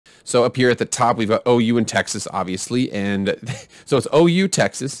So up here at the top, we've got OU and Texas, obviously. And so it's OU,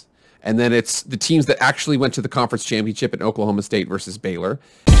 Texas. And then it's the teams that actually went to the conference championship in Oklahoma State versus Baylor.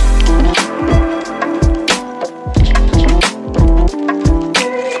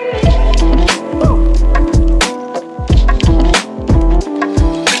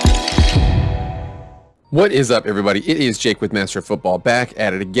 What is up, everybody? It is Jake with Master of Football, back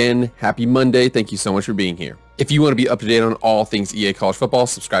at it again. Happy Monday. Thank you so much for being here. If you want to be up to date on all things EA College Football,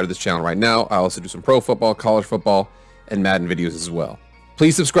 subscribe to this channel right now. I also do some pro football, college football, and Madden videos as well.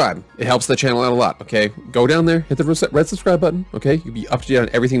 Please subscribe. It helps the channel out a lot, okay? Go down there, hit the red subscribe button, okay? You'll be up to date on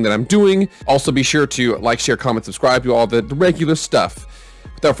everything that I'm doing. Also, be sure to like, share, comment, subscribe, do all the regular stuff.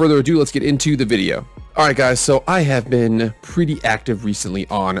 Without further ado, let's get into the video. All right, guys, so I have been pretty active recently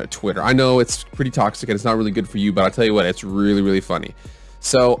on Twitter. I know it's pretty toxic and it's not really good for you, but I'll tell you what, it's really, really funny.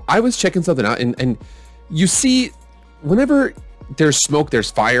 So I was checking something out, and you see, whenever there's smoke,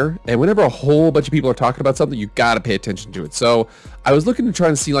 there's fire, and whenever a whole bunch of people are talking about something, you got to pay attention to it. So I was looking to try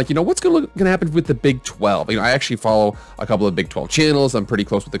and see, like, you know, what's going to happen with the Big 12. You know, I actually follow a couple of Big 12 channels. I'm pretty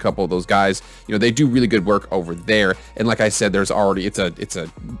close with a couple of those guys. You know, they do really good work over there. And like I said, there's already, it's a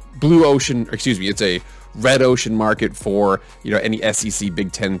blue ocean, excuse me, it's a red ocean market for, you know, any SEC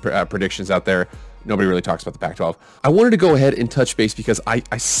Big 10 predictions out there. Nobody really talks about the Pac-12. I wanted to go ahead and touch base because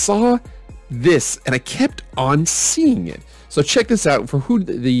I saw this and I kept on seeing it. So check this out for who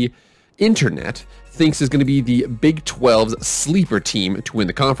the internet thinks is going to be the Big 12's sleeper team to win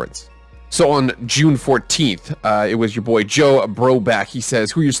the conference. So on June 14th, it was your boy Joe Broback. He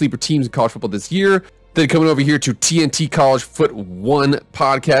says, who are your sleeper teams in college football this year? Then coming over here to TNT College Foot 1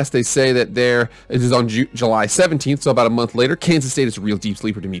 podcast, they say that it is on July 17th, so about a month later. Kansas State is a real deep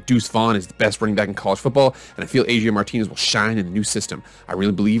sleeper to me. Deuce Vaughn is the best running back in college football, and I feel Adrian Martinez will shine in the new system. I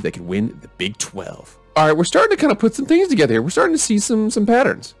really believe they can win the Big 12. All right, we're starting to kind of put some things together here. We're starting to see some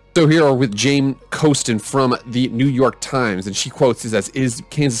patterns. So here are with Jane Costin from the New York Times, and she quotes this as, is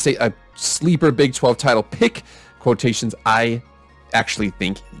Kansas State a sleeper Big 12 title pick? Quotations, I actually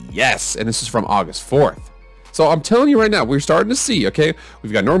think yes. And this is from August 4th. So I'm telling you right now, we're starting to see, okay?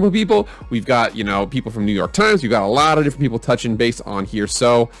 We've got normal people. We've got, you know, people from New York Times. We've got a lot of different people touching base on here.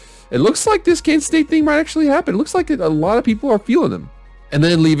 So it looks like this Kansas State thing might actually happen. It looks like a lot of people are feeling them. And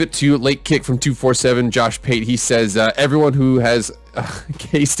then leave it to Late Kick from 247, Josh Pate. He says, everyone who has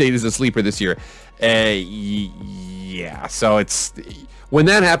K-State is a sleeper this year. Yeah, so it's, when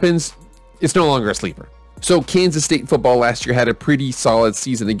that happens, it's no longer a sleeper. So Kansas State football last year had a pretty solid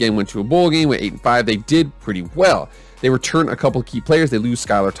season. Again, went to a bowl game, went 8-5. They did pretty well. They return a couple key players. They lose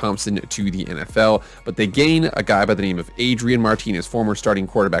Skylar Thompson to the NFL, but they gain a guy by the name of Adrian Martinez, former starting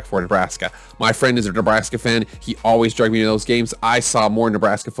quarterback for Nebraska. My friend is a Nebraska fan. He always dragged me to those games. I saw more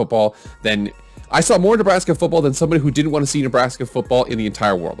Nebraska football than somebody who didn't want to see Nebraska football in the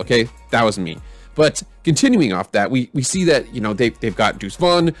entire world. Okay, that was me. But continuing off that, we see that, you know, they've got Deuce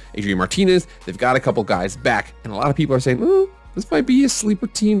Vaughn, Adrian Martinez. They've got a couple guys back, and a lot of people are saying, oh, this might be a sleeper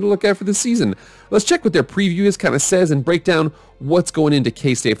team to look at for this season. Let's check what their preview is, kind of says, and break down what's going into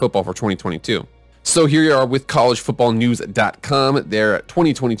K-State football for 2022. So here you are with collegefootballnews.com, their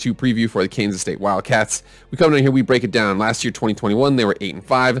 2022 preview for the Kansas State Wildcats. We come down here, we break it down. Last year, 2021, they were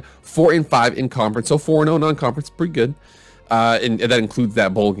 8-5, 4-5 in conference, so 4-0 non-conference, pretty good. And that includes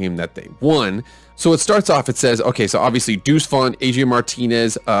that bowl game that they won. So it starts off, it says, okay, so obviously Deuce Vaughn, Adrian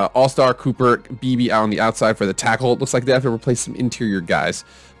Martinez, All-Star Cooper Beebe out on the outside for the tackle. It looks like they have to replace some interior guys,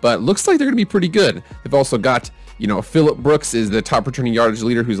 but looks like they're going to be pretty good. They've also got, you know, Phillip Brooks is the top returning yardage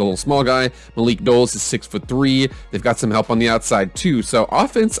leader, who's a little small guy. Malik Doles is 6'3". They've got some help on the outside too. So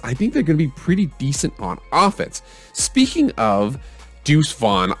offense, I think they're going to be pretty decent on offense. Speaking of Deuce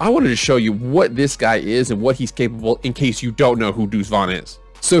Vaughn, I wanted to show you what this guy is and what he's capable in case you don't know who Deuce Vaughn is.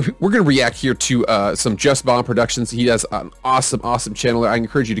 So we're going to react here to some Just Vaughn Productions. He has an awesome channel. I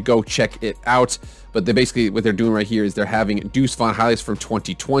encourage you to go check it out. But basically what they're doing right here is they're having Deuce Vaughn highlights from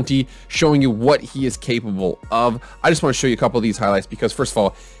 2020, showing you what he is capable of. I just want to show you a couple of these highlights because, first of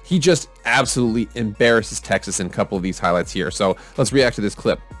all, he just absolutely embarrasses Texas in a couple of these highlights here. So let's react to this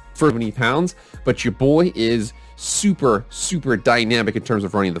clip. For 70 pounds, but your boy is super dynamic in terms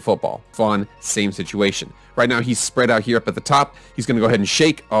of running the football. Vaughn, same situation. Right now he's spread out here up at the top. He's going to go ahead and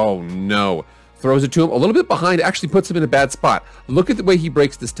shake. Oh no. Throws it to him a little bit behind, actually puts him in a bad spot. Look at the way he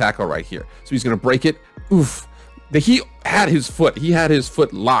breaks this tackle right here. So he's going to break it. Oof. He had his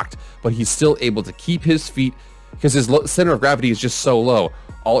foot locked, but he's still able to keep his feet because his center of gravity is just so low.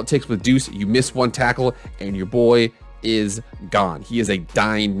 All it takes with Deuce, you miss one tackle and your boy is gone. He is a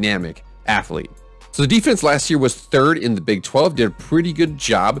dynamic athlete. So the defense last year was 3rd in the Big 12, did a pretty good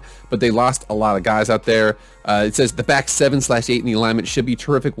job, but they lost a lot of guys out there. It says the back 7/8 in the alignment should be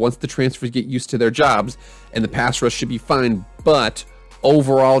terrific once the transfers get used to their jobs, and the pass rush should be fine, but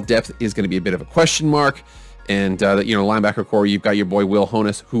overall depth is going to be a bit of a question mark. And, linebacker core, you've got your boy Will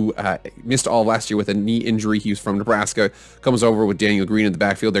Honas, who missed all last year with a knee injury. He was from Nebraska, comes over with Daniel Green in the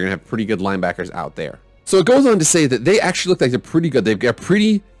backfield. They're going to have pretty good linebackers out there. So it goes on to say that they actually look like they're pretty good. They've got a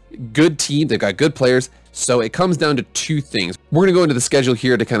pretty good team. They've got good players. So it comes down to 2 things. We're going to go into the schedule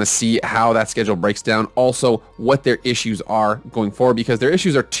here to kind of see how that schedule breaks down. Also, what their issues are going forward, because their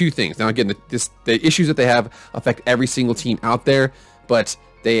issues are 2 things. Now, again, the issues that they have affect every single team out there, but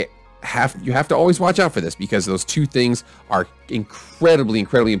you have to always watch out for this, because those 2 things are incredibly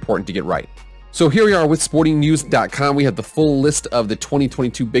important to get right. So here we are with sportingnews.com. We have the full list of the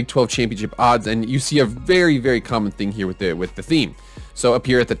 2022 Big 12 championship odds, and you see a very common thing here with the theme. So up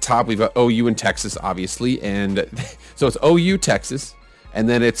here at the top, we've got OU and Texas, obviously, and so it's OU, Texas, and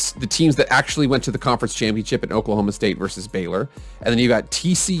then it's the teams that actually went to the conference championship in Oklahoma State versus Baylor, and then you got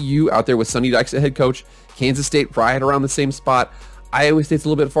TCU out there with Sonny Dykes as head coach, Kansas State right around the same spot, Iowa State's a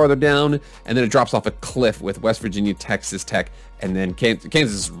little bit farther down, and then it drops off a cliff with West Virginia, Texas Tech, and then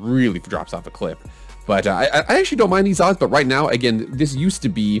Kansas really drops off a cliff. But I actually don't mind these odds, but right now, again, this used to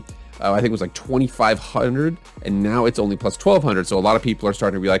be, I think it was like 2,500, and now it's only plus 1,200, so a lot of people are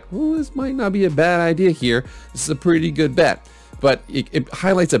starting to be like, well, this might not be a bad idea here. This is a pretty good bet. But it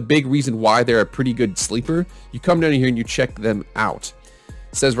highlights a big reason why they're a pretty good sleeper. You come down here and you check them out.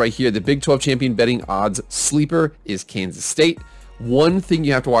 It says right here, the Big 12 champion betting odds sleeper is Kansas State. One thing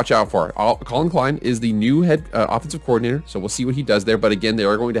you have to watch out for, Colin Klein is the new head offensive coordinator, so we'll see what he does there. But again, they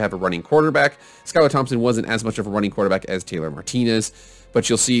are going to have a running quarterback. Skylar Thompson wasn't as much of a running quarterback as Taylor Martinez, but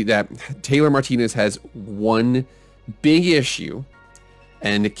you'll see that Taylor Martinez has one big issue,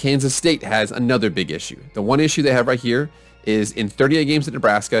 and Kansas State has another big issue. The one issue they have right here is in 38 games at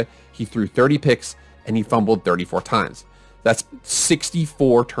Nebraska, he threw 30 picks and he fumbled 34 times. That's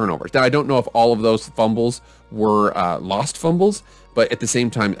 64 turnovers. Now, I don't know if all of those fumbles were lost fumbles, but at the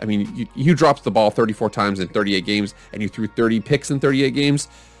same time, I mean, you dropped the ball 34 times in 38 games and you threw 30 picks in 38 games.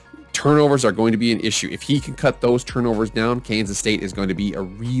 Turnovers are going to be an issue. If he can cut those turnovers down, Kansas State is going to be a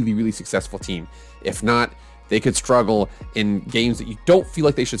really successful team. If not, they could struggle in games that you don't feel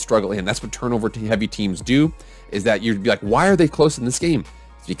like they should struggle in. That's what turnover-heavy teams do, is that you'd be like, why are they close in this game?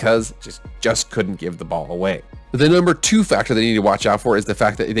 It's because just couldn't give the ball away. The number 2 factor they need to watch out for is the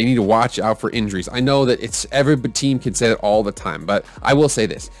fact that they need to watch out for injuries. I know that every team can say that all the time, but I will say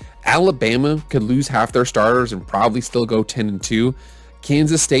this. Alabama could lose half their starters and probably still go 10-2.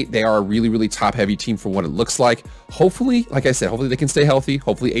 Kansas State, they are a really top-heavy team for what it looks like. Hopefully, like I said, hopefully they can stay healthy.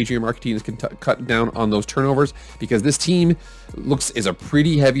 Hopefully Adrian Martinez can cut down on those turnovers, because this team is a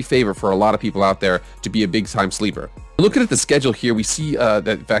pretty heavy favorite for a lot of people out there to be a big-time sleeper. Looking at the schedule here, we see that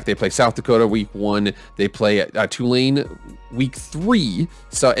in fact they play South Dakota week 1, they play Tulane week 3,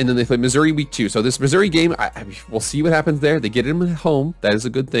 and then they play Missouri week 2. So this Missouri game, we'll see what happens there. They get them at home, that is a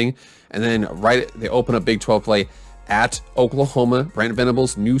good thing, and then they open up Big 12 play at Oklahoma. Brent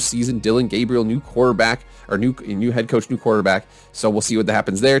Venables, new season. Dylan Gabriel, new quarterback, or new head coach, new quarterback. So we'll see what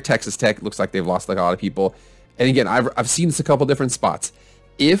happens there. Texas Tech looks like they've lost like a lot of people. And again, I've seen this a couple different spots.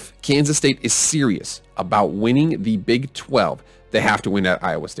 If Kansas State is serious about winning the Big 12, they have to win at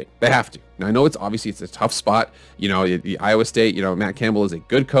Iowa State. They have to. Now, I know it's a tough spot. You know, the Iowa State, Matt Campbell is a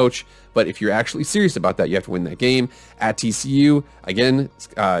good coach, but if you're actually serious about that, you have to win that game. At TCU, again,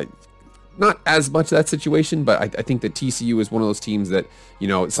 not as much that situation, but I think that TCU is one of those teams that,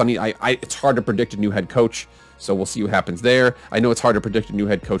 Sonny, it's hard to predict a new head coach, so we'll see what happens there. I know it's hard to predict a new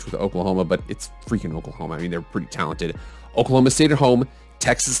head coach with Oklahoma, but it's freaking Oklahoma. I mean, they're pretty talented. Oklahoma State at home,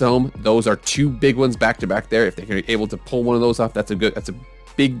 Texas at home. Those are 2 big ones back to back there. If they're able to pull one of those off, that's a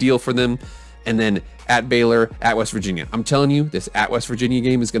big deal for them. And then at Baylor, at West Virginia. I'm telling you, this at West Virginia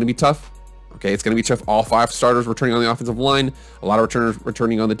game is going to be tough. Okay, it's going to be tough. All 5 starters returning on the offensive line, a lot of returners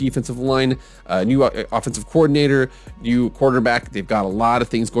returning on the defensive line, new offensive coordinator, new quarterback. They've got a lot of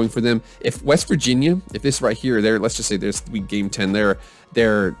things going for them. If West Virginia, if this right here, let's just say there's game 10,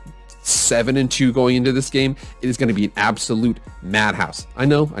 they're 7-2 going into this game, it is going to be an absolute madhouse. I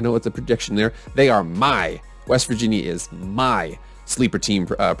know it's a prediction there. West Virginia is my sleeper team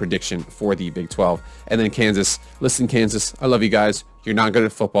prediction for the Big 12. And then Kansas, listen, Kansas, I love you guys. You're not good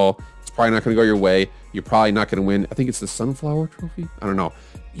at football. It's probably not going to go your way. You're probably not going to win. I think it's the Sunflower Trophy. I don't know.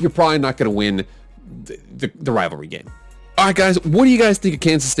 You're probably not going to win the rivalry game. All right, guys, what do you guys think of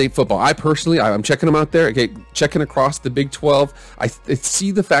Kansas State football? I personally, I'm checking them out there. Okay, checking across the Big 12. I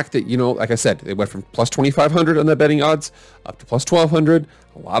see the fact that, you know, like I said, they went from plus 2,500 on the betting odds up to plus 1,200.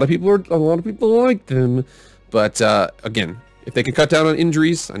 A lot of people like them, but again, if they can cut down on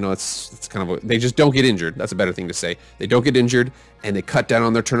injuries, I know it's kind of they just don't get injured. That's a better thing to say. They don't get injured, and they cut down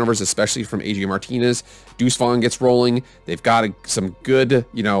on their turnovers, especially from Adrian Martinez. Deuce Vaughn gets rolling. They've got some good,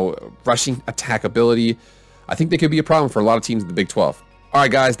 you know, rushing attack ability. I think they could be a problem for a lot of teams in the Big 12. All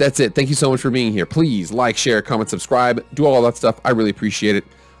right, guys, that's it. Thank you so much for being here. Please like, share, comment, subscribe, do all that stuff. I really appreciate it.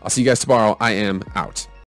 I'll see you guys tomorrow. I am out.